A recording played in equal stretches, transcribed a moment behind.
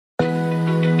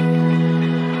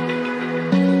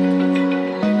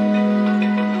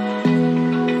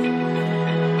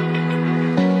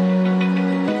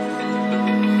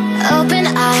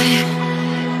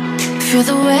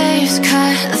Hear the waves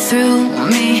cut through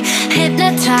me,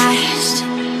 hypnotized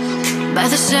by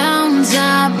the sounds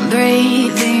I'm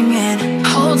breathing in.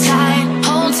 Hold tight,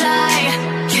 hold tight,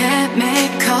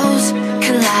 chemicals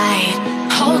collide.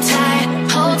 Hold tight,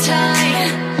 hold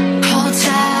tight, hold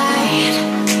tight.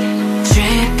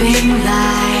 Dripping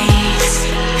lights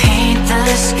paint the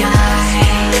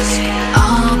skies,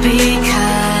 all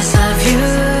because of you.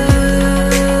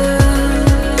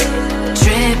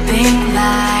 Dripping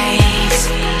lights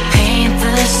paint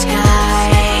the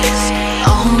skies,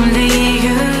 only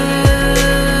you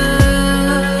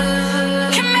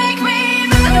can make me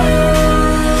move.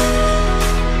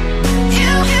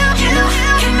 You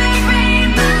can make me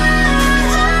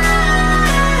move.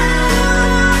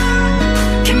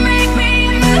 Can make me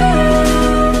move.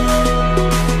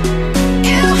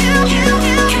 You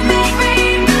can make me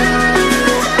move.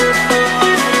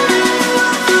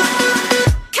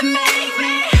 Can make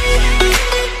me.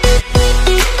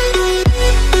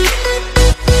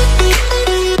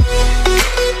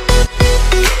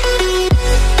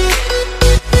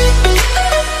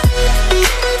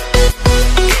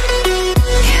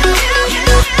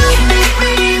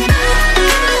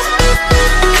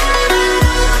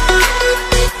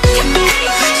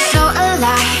 So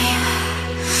alive,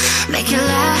 make it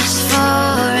last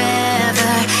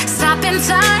forever. Stop in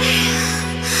time,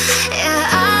 yeah,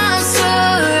 I'm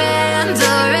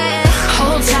surrendering.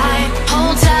 Hold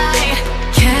tight,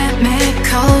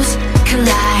 chemicals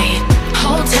collide.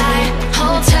 Hold tight,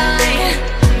 hold tight,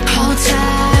 hold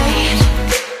tight.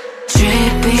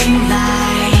 Dripping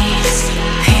lights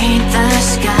paint the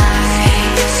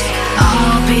skies,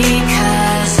 all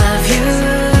because of you.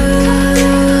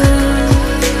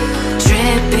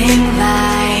 Dripping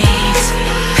lights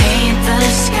paint the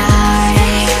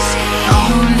skies,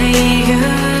 only you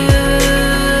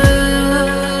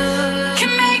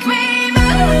can make me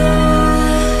move.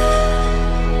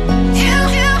 You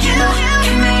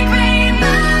can make me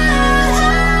move.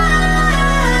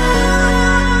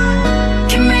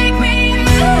 Can make me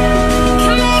move.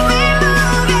 Can make me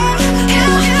move. You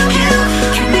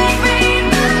can make me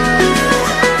move.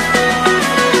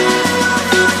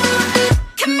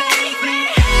 Can make me.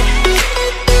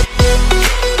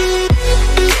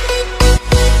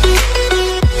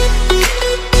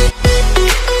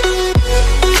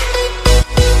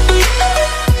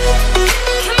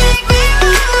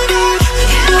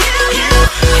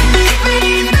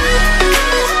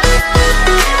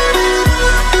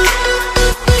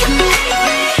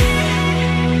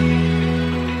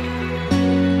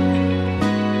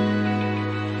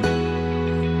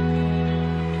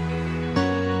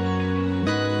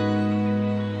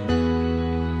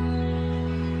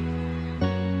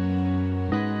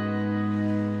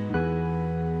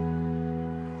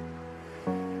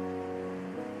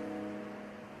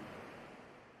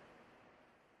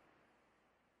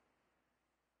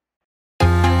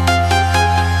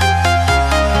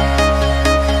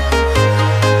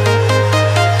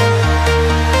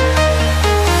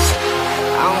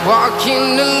 I'm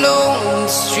walking alone, the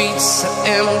streets are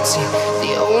empty.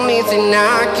 The only thing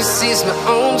I can see is my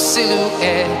own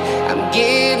silhouette. I'm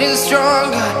getting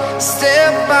stronger,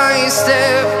 step by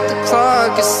step. The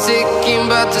clock is ticking,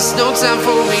 but there's no time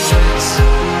for regrets.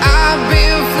 I've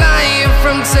been flying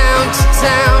from town to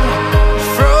town,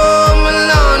 from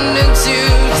London to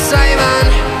Taiwan.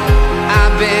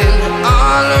 I've been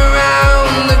all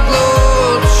around the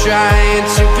globe, trying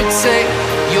to protect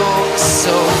your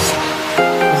soul.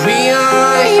 We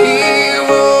are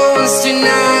heroes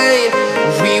tonight.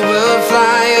 We will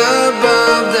fly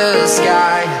above the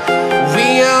sky.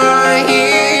 We are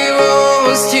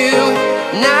heroes tonight.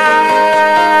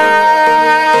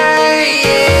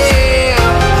 Yeah.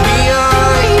 We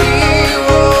are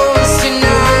heroes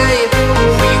tonight.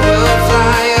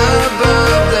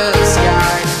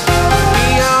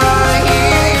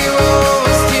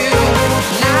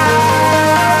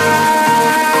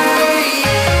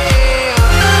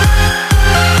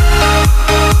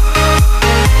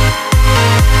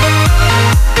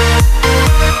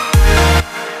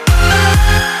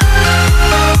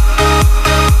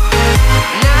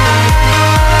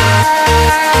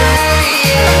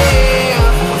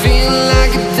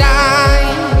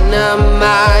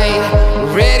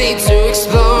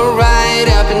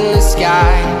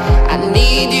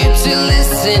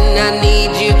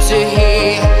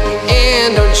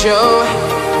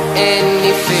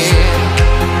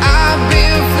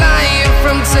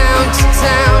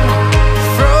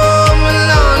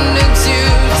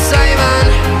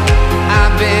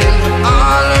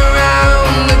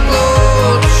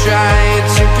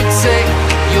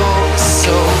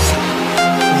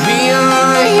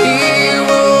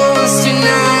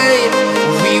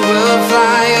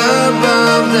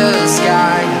 the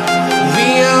sky.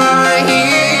 We are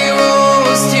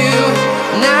heroes tonight,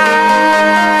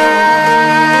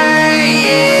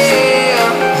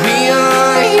 yeah. We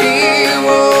are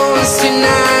heroes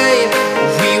tonight.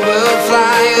 We will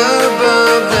fly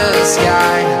above the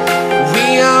sky. We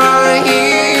are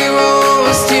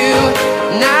heroes tonight.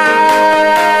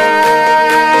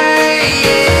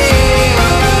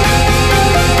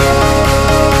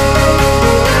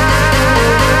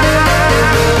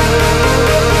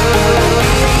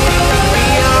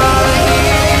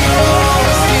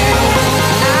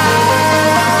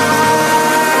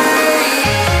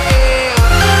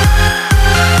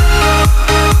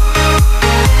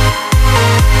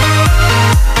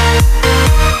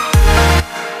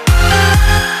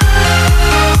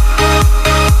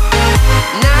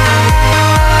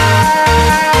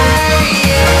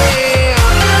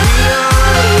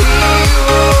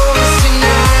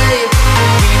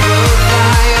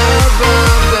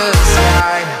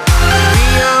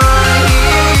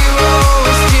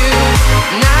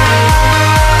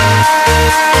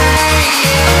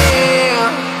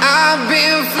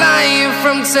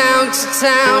 Town to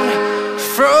town,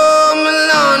 from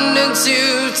London to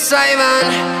Taiwan.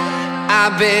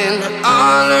 I've been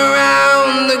all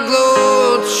around the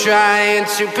globe trying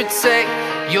to protect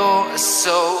your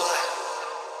soul.